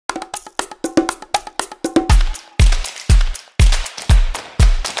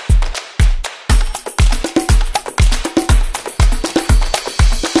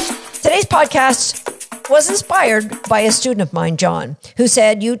podcast was inspired by a student of mine, John, who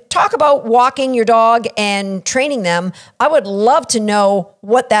said, you talk about walking your dog and training them. I would love to know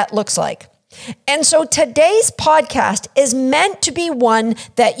what that looks like. And so today's podcast is meant to be one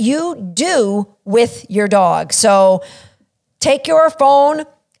that you do with your dog. So take your phone,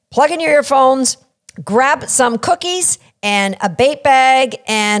 plug in your earphones, grab some cookies and a bait bag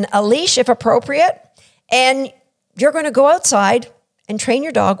and a leash if appropriate, and you're going to go outside and train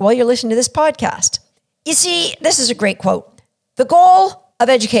your dog while you're listening to this podcast. You see, this is a great quote. The goal of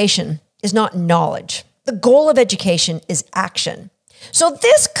education is not knowledge. The goal of education is action. So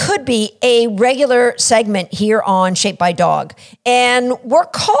this could be a regular segment here on Shaped by Dog, and we're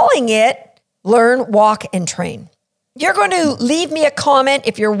calling it Learn, Walk, and Train. You're going to leave me a comment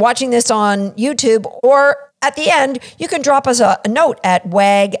if you're watching this on YouTube, or at the end, you can drop us a note at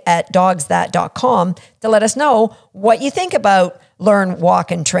wag@dogsthat.com to let us know what you think about Learn,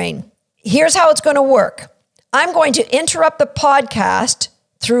 Walk, and Train. Here's how it's going to work. I'm going to interrupt the podcast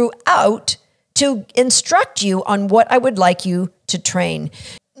throughout to instruct you on what I would like you to train.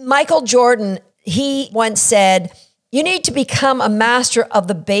 Michael Jordan, he once said, you need to become a master of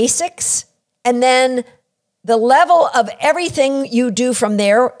the basics, and then the level of everything you do from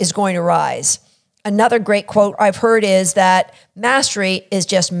there is going to rise. Another great quote I've heard is that mastery is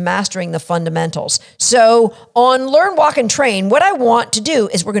just mastering the fundamentals. So on Learn, Walk, and Train, what I want to do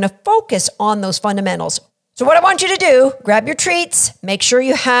is we're going to focus on those fundamentals. So what I want you to do, grab your treats, make sure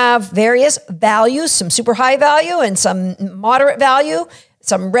you have various values, some super high value and some moderate value,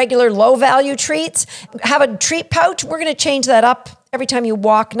 some regular low value treats. Have a treat pouch. We're going to change that up every time you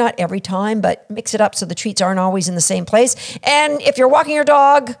walk, not every time, but mix it up so the treats aren't always in the same place. And if you're walking your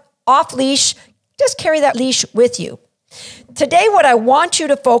dog off leash, just carry that leash with you. Today, what I want you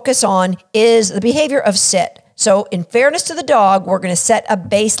to focus on is the behavior of sit. So in fairness to the dog, we're going to set a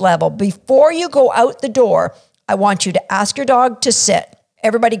base level. Before you go out the door, I want you to ask your dog to sit.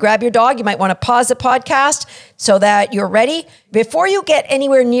 Everybody grab your dog. You might want to pause the podcast so that you're ready. Before you get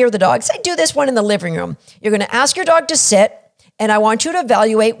anywhere near the dog, say do this one in the living room. You're going to ask your dog to sit, and I want you to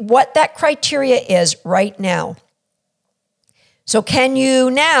evaluate what that criteria is right now. So can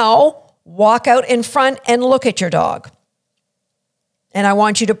you now walk out in front and look at your dog? And I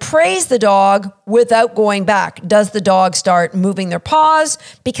want you to praise the dog without going back. Does the dog start moving their paws?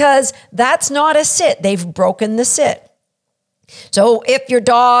 Because that's not a sit. They've broken the sit. So if your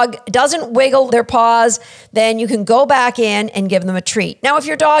dog doesn't wiggle their paws, then you can go back in and give them a treat. Now, if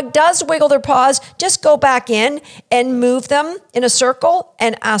your dog does wiggle their paws, just go back in and move them in a circle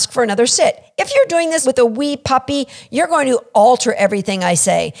and ask for another sit. If you're doing this with a wee puppy, you're going to alter everything I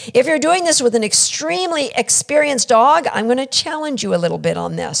say. If you're doing this with an extremely experienced dog, I'm going to challenge you a little bit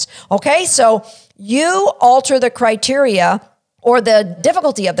on this. Okay, so you alter the criteria or the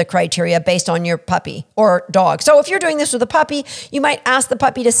difficulty of the criteria based on your puppy or dog. So if you're doing this with a puppy, you might ask the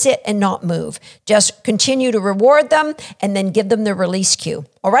puppy to sit and not move. Just continue to reward them and then give them the release cue.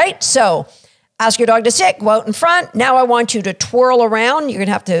 All right, so ask your dog to sit, go out in front. Now I want you to twirl around. You're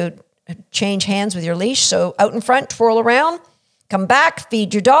gonna have to change hands with your leash. So out in front, twirl around, come back,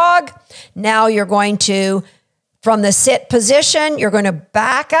 feed your dog. Now you're going to, from the sit position, you're going to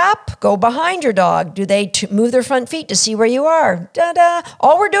back up, go behind your dog. Do they move their front feet to see where you are? Da-da.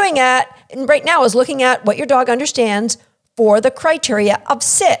 All we're doing right now is looking at what your dog understands for the criteria of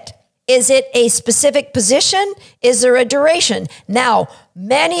sit. Is it a specific position? Is there a duration? Now,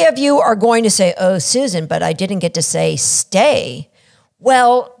 many of you are going to say, oh, Susan, but I didn't get to say stay.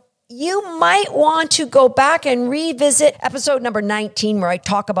 Well, you might want to go back and revisit episode number 19, where I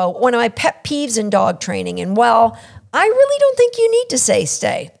talk about one of my pet peeves in dog training. And well, I really don't think you need to say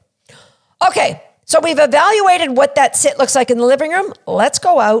stay. Okay, so we've evaluated what that sit looks like in the living room. Let's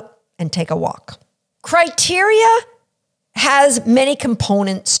go out and take a walk. Criteria has many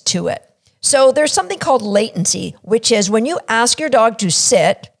components to it. So there's something called latency, which is when you ask your dog to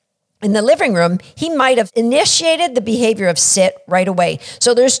sit in the living room, he might have initiated the behavior of sit right away.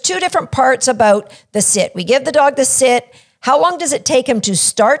 So there's two different parts about the sit. We give the dog the sit. How long does it take him to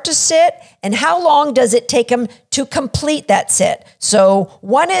start to sit? And how long does it take him to complete that sit? So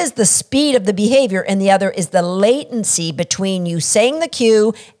one is the speed of the behavior, and the other is the latency between you saying the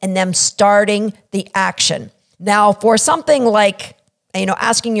cue and them starting the action. Now, for something like,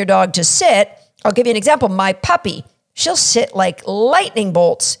 asking your dog to sit, I'll give you an example. My puppy, she'll sit like lightning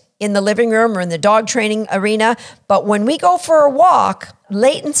bolts in the living room or in the dog training arena. But when we go for a walk,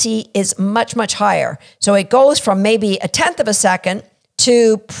 latency is much, much higher. So it goes from maybe 1/10 of a second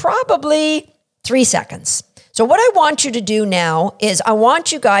to probably 3 seconds. So what I want you to do now is I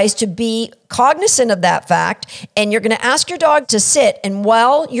want you guys to be cognizant of that fact, and you're going to ask your dog to sit. And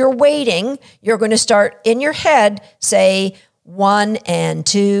while you're waiting, you're going to start in your head, say 1 and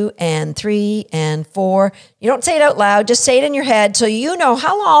 2 and 3 and 4. You don't say it out loud, just say it in your head so you know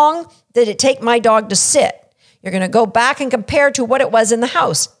how long did it take my dog to sit. You're going to go back and compare to what it was in the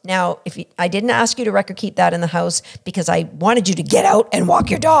house. Now, I didn't ask you to record keep that in the house because I wanted you to get out and walk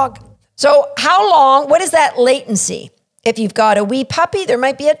your dog. So how long, what is that latency? If you've got a wee puppy, there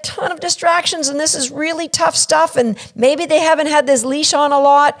might be a ton of distractions, and this is really tough stuff, and maybe they haven't had this leash on a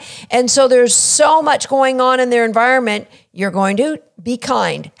lot, and so there's so much going on in their environment. You're going to be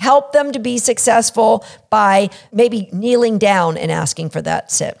kind. Help them to be successful by maybe kneeling down and asking for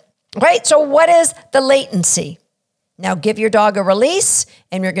that sit. Right? So what is the latency? Now give your dog a release,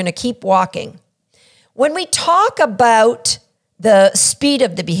 and you're going to keep walking. When we talk about the speed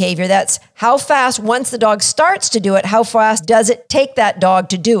of the behavior, that's how fast, once the dog starts to do it, how fast does it take that dog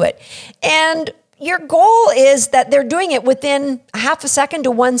to do it? And your goal is that they're doing it within a half a second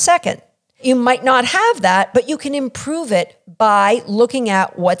to 1 second. You might not have that, but you can improve it by looking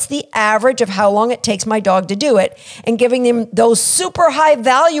at what's the average of how long it takes my dog to do it and giving them those super high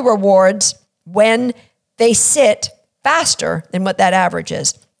value rewards when they sit faster than what that average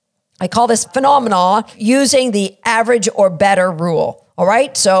is. I call this phenomena using the average or better rule. All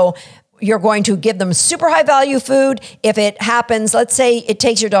right. So you're going to give them super high value food. If it happens, let's say it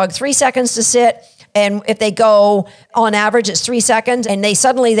takes your dog 3 seconds to sit. And if they go on average, it's 3 seconds, and they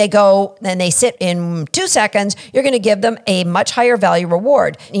sit in 2 seconds, you're going to give them a much higher value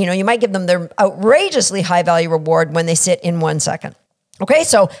reward. You know, you might give them their outrageously high value reward when they sit in 1 second. Okay,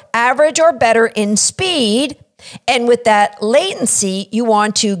 so average or better in speed. And with that latency, you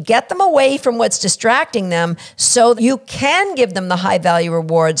want to get them away from what's distracting them so you can give them the high value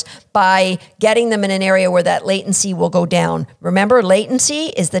rewards by getting them in an area where that latency will go down. Remember, latency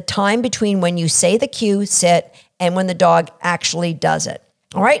is the time between when you say the cue, sit, and when the dog actually does it.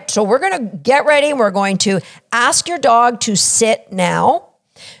 All right, so we're going to get ready and we're going to ask your dog to sit now.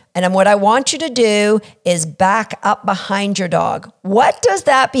 And then what I want you to do is back up behind your dog. What does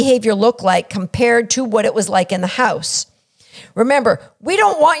that behavior look like compared to what it was like in the house? Remember, we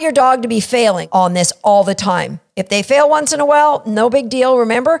don't want your dog to be failing on this all the time. If they fail once in a while, no big deal.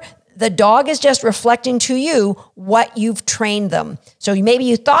 Remember, the dog is just reflecting to you what you've trained them. So maybe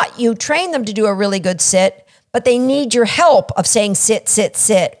you thought you trained them to do a really good sit, but they need your help of saying sit, sit,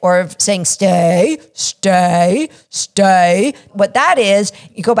 sit, or of saying stay, stay, stay. What that is,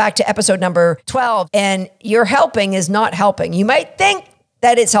 you go back to episode number 12, and your helping is not helping. You might think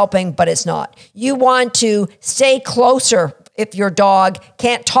that it's helping, but it's not. You want to stay closer if your dog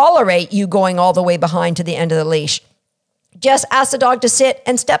can't tolerate you going all the way behind to the end of the leash. Just ask the dog to sit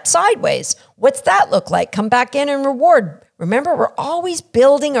and step sideways. What's that look like? Come back in and reward. Remember, we're always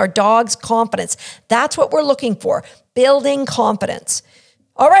building our dog's confidence. That's what we're looking for, building confidence.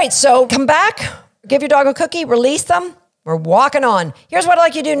 All right, so come back, give your dog a cookie, release them. We're walking on. Here's what I'd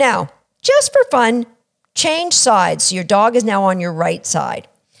like you to do now. Just for fun, change sides. So your dog is now on your right side.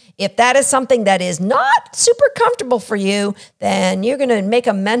 If that is something that is not super comfortable for you, then you're going to make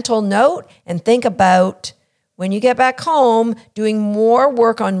a mental note and think about when you get back home, doing more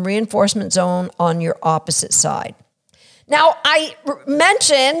work on reinforcement zone on your opposite side. Now, I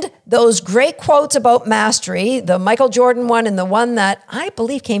mentioned those great quotes about mastery, the Michael Jordan one and the one that I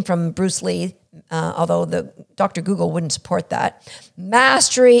believe came from Bruce Lee, although the Dr. Google wouldn't support that.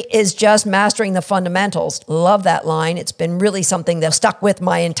 Mastery is just mastering the fundamentals. Love that line. It's been really something that stuck with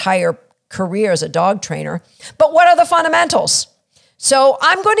my entire career as a dog trainer. But what are the fundamentals? So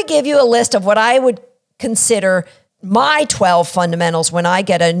I'm going to give you a list of what I would consider my 12 fundamentals when I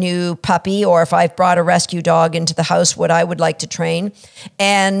get a new puppy, or if I've brought a rescue dog into the house, what I would like to train.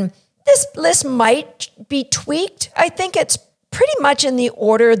 And this list might be tweaked. I think it's pretty much in the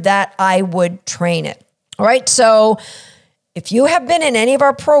order that I would train it. All right. So if you have been in any of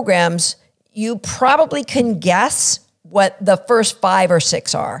our programs, you probably can guess what the first 5 or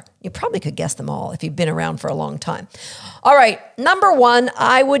 6 are. You probably could guess them all if you've been around for a long time. All right, number 1,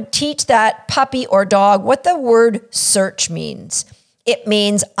 I would teach that puppy or dog what the word search means. It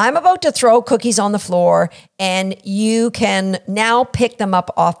means I'm about to throw cookies on the floor and you can now pick them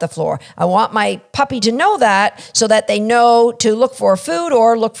up off the floor. I want my puppy to know that so that they know to look for food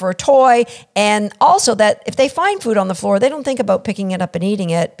or look for a toy. And also that if they find food on the floor, they don't think about picking it up and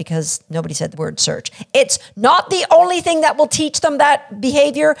eating it because nobody said the word search. It's not the only thing that will teach them that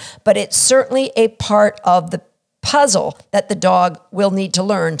behavior, but it's certainly a part of the puzzle that the dog will need to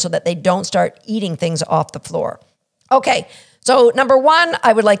learn so that they don't start eating things off the floor. Okay. So number 1,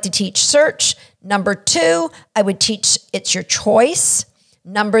 I would like to teach search. Number 2, I would teach it's your choice.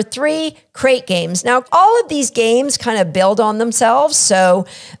 Number 3, crate games. Now, all of these games kind of build on themselves. So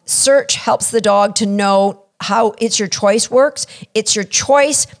search helps the dog to know how it's your choice works. It's your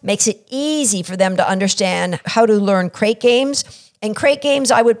choice makes it easy for them to understand how to learn crate games. And crate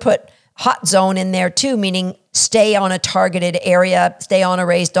games, I would put hot zone in there too, meaning stay on a targeted area, stay on a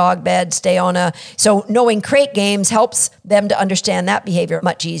raised dog bed, so knowing crate games helps them to understand that behavior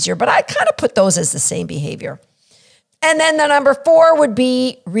much easier. But I kind of put those as the same behavior. And then the number 4 would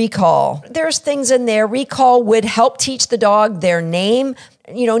be recall. There's things in there. Recall would help teach the dog their name.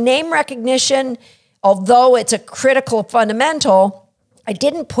 Name recognition, although it's a critical fundamental, I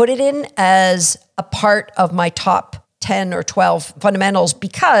didn't put it in as a part of my top 10 or 12 fundamentals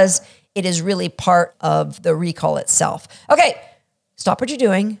because it is really part of the recall itself. Okay, stop what you're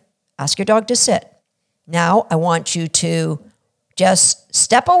doing. Ask your dog to sit. Now I want you to just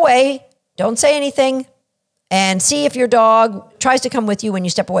step away. Don't say anything. And see if your dog tries to come with you when you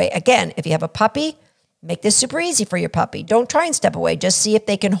step away. Again, if you have a puppy, make this super easy for your puppy. Don't try and step away. Just see if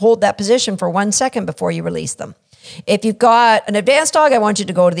they can hold that position for 1 second before you release them. If you've got an advanced dog, I want you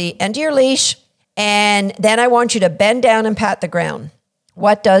to go to the end of your leash, and then I want you to bend down and pat the ground.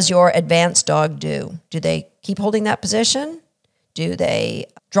 What does your advanced dog do? Do they keep holding that position? Do they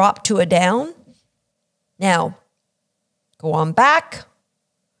drop to a down? Now, go on back.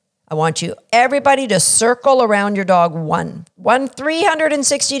 I want everybody to circle around your dog one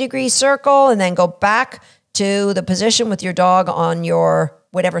 360-degree circle, and then go back to the position with your dog on your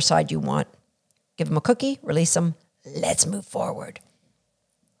whatever side you want. Give them a cookie, release them. Let's move forward.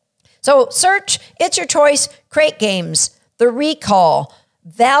 So search, it's your choice, crate games, the recall,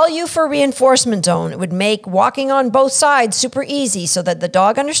 value for reinforcement zone. It would make walking on both sides super easy so that the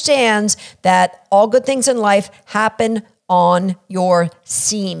dog understands that all good things in life happen on your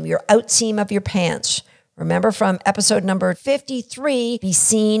seam, your out seam of your pants. Remember from episode number 53, be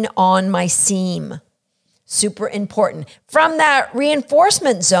seen on my seam. Super important. From that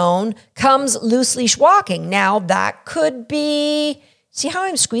reinforcement zone comes loose leash walking. Now that could be, see how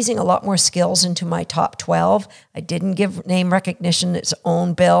I'm squeezing a lot more skills into my top 12? I didn't give name recognition its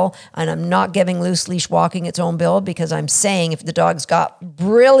own bill, and I'm not giving loose leash walking its own bill because I'm saying if the dog's got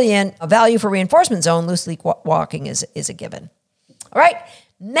brilliant value for reinforcement zone, loose leash walking is a given. All right,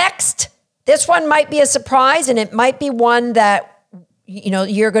 next, this one might be a surprise, and it might be one that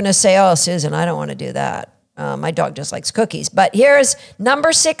you're going to say, oh, Susan, I don't want to do that. My dog just likes cookies. But here's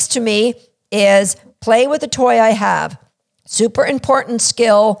number 6 to me is play with the toy I have. Super important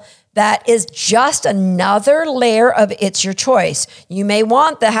skill that is just another layer of it's your choice. You may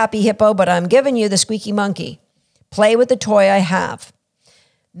want the happy hippo, but I'm giving you the squeaky monkey. Play with the toy I have.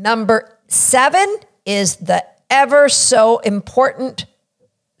 Number 7 is the ever so important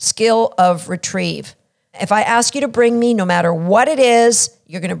skill of retrieve. If I ask you to bring me, no matter what it is,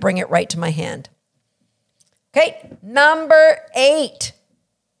 you're going to bring it right to my hand. Okay, number 8.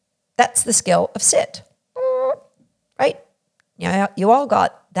 That's the skill of sit. Right? Yeah, you all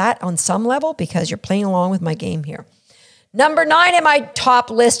got that on some level because you're playing along with my game here. Number 9 in my top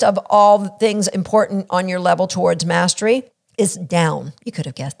list of all the things important on your level towards mastery is down. You could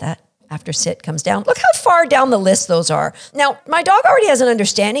have guessed that. After sit comes down. Look how far down the list those are. Now, my dog already has an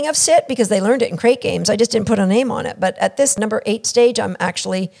understanding of sit because they learned it in crate games. I just didn't put a name on it. But at this number 8 stage, I'm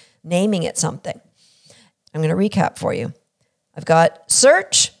actually naming it something. I'm going to recap for you. I've got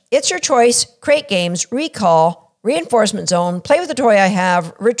search, it's your choice, crate games, recall, reinforcement zone, play with the toy I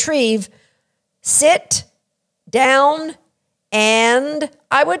have, retrieve, sit, down, and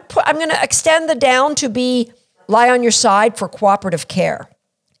I'm going to extend the down to be lie on your side for cooperative care.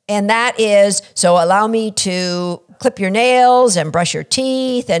 And that is, so allow me to clip your nails and brush your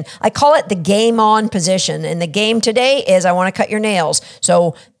teeth. And I call it the game on position. And the game today is I want to cut your nails.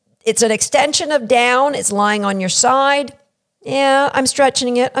 So it's an extension of down. It's lying on your side. Yeah, I'm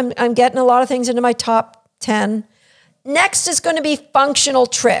stretching it. I'm getting a lot of things into my top 10. Next is going to be functional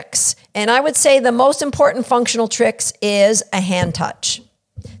tricks. And I would say the most important functional tricks is a hand touch.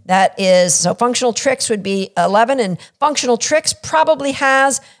 That is, so functional tricks would be 11, and functional tricks probably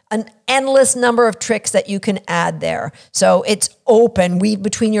has an endless number of tricks that you can add there. So it's open. Weave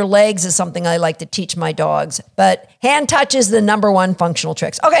between your legs is something I like to teach my dogs. But hand touch is the number 1 functional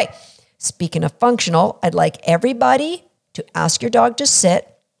tricks. Okay, speaking of functional, I'd like everybody to ask your dog to sit.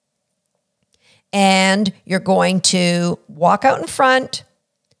 And you're going to walk out in front,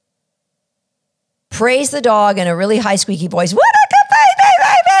 praise the dog in a really high squeaky voice. What a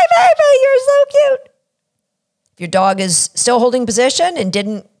baby, you're so cute. If your dog is still holding position and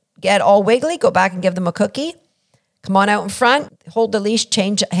didn't get all wiggly, go back and give them a cookie. Come on out in front, hold the leash,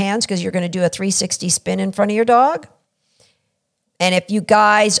 change hands because you're going to do a 360 spin in front of your dog. And if you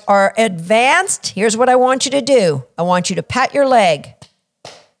guys are advanced, here's what I want you to do. I want you to pat your leg.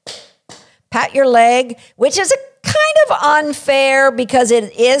 Pat your leg, which is a kind of unfair because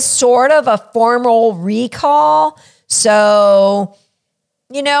it is sort of a formal recall. So,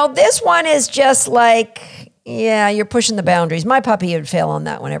 you know, this one is just like, yeah, you're pushing the boundaries. My puppy would fail on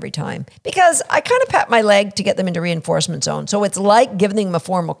that one every time because I kind of pat my leg to get them into reinforcement zone. So it's like giving them a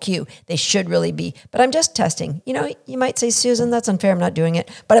formal cue. They should really be, but I'm just testing. You know, you might say, Susan, that's unfair. I'm not doing it,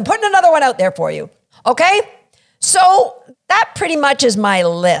 but I'm putting another one out there for you. Okay. So that pretty much is my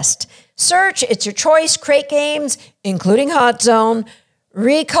list. Search, it's your choice, crate games, including hot zone,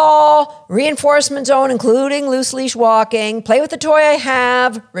 recall, reinforcement zone, including loose leash walking, play with the toy I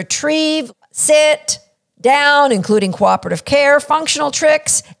have, retrieve, sit, down, including cooperative care, functional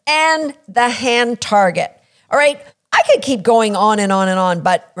tricks, and the hand target. All right, I could keep going on and on and on,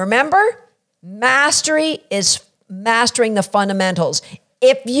 but remember, mastery is mastering the fundamentals.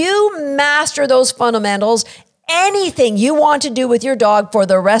 If you master those fundamentals, anything you want to do with your dog for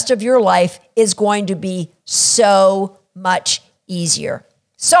the rest of your life is going to be so much easier.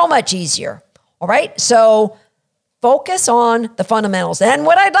 So much easier. All right, so focus on the fundamentals. And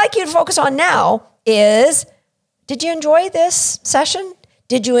what I'd like you to focus on now is, did you enjoy this session?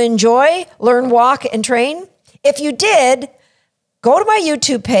 Did you enjoy Learn, Walk, and Train? If you did, go to my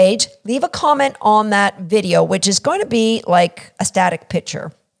YouTube page, leave a comment on that video, which is going to be like a static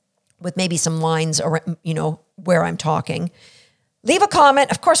picture with maybe some lines, around, you know, where I'm talking. Leave a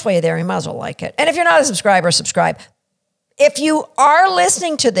comment. Of course, while you're there, you might as well like it. And if you're not a subscriber, subscribe. If you are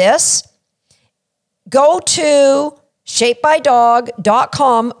listening to this, go to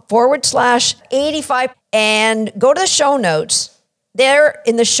shapedbydog.com/85 and go to the show notes. There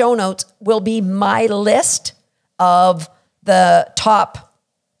in the show notes will be my list of the top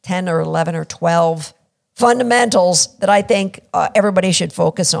 10 or 11 or 12 fundamentals that I think everybody should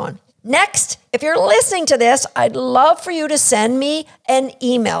focus on. Next, if you're listening to this, I'd love for you to send me an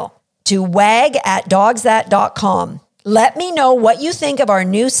email to wag@dogsthat.com. Let me know what you think of our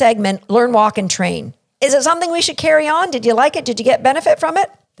new segment, Learn, Walk, and Train. Is it something we should carry on? Did you like it? Did you get benefit from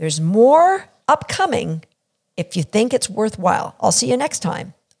it? There's more upcoming if you think it's worthwhile. I'll see you next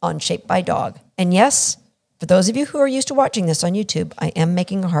time on Shaped by Dog. And yes, for those of you who are used to watching this on YouTube, I am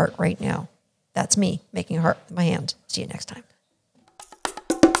making a heart right now. That's me making a heart with my hand. See you next time.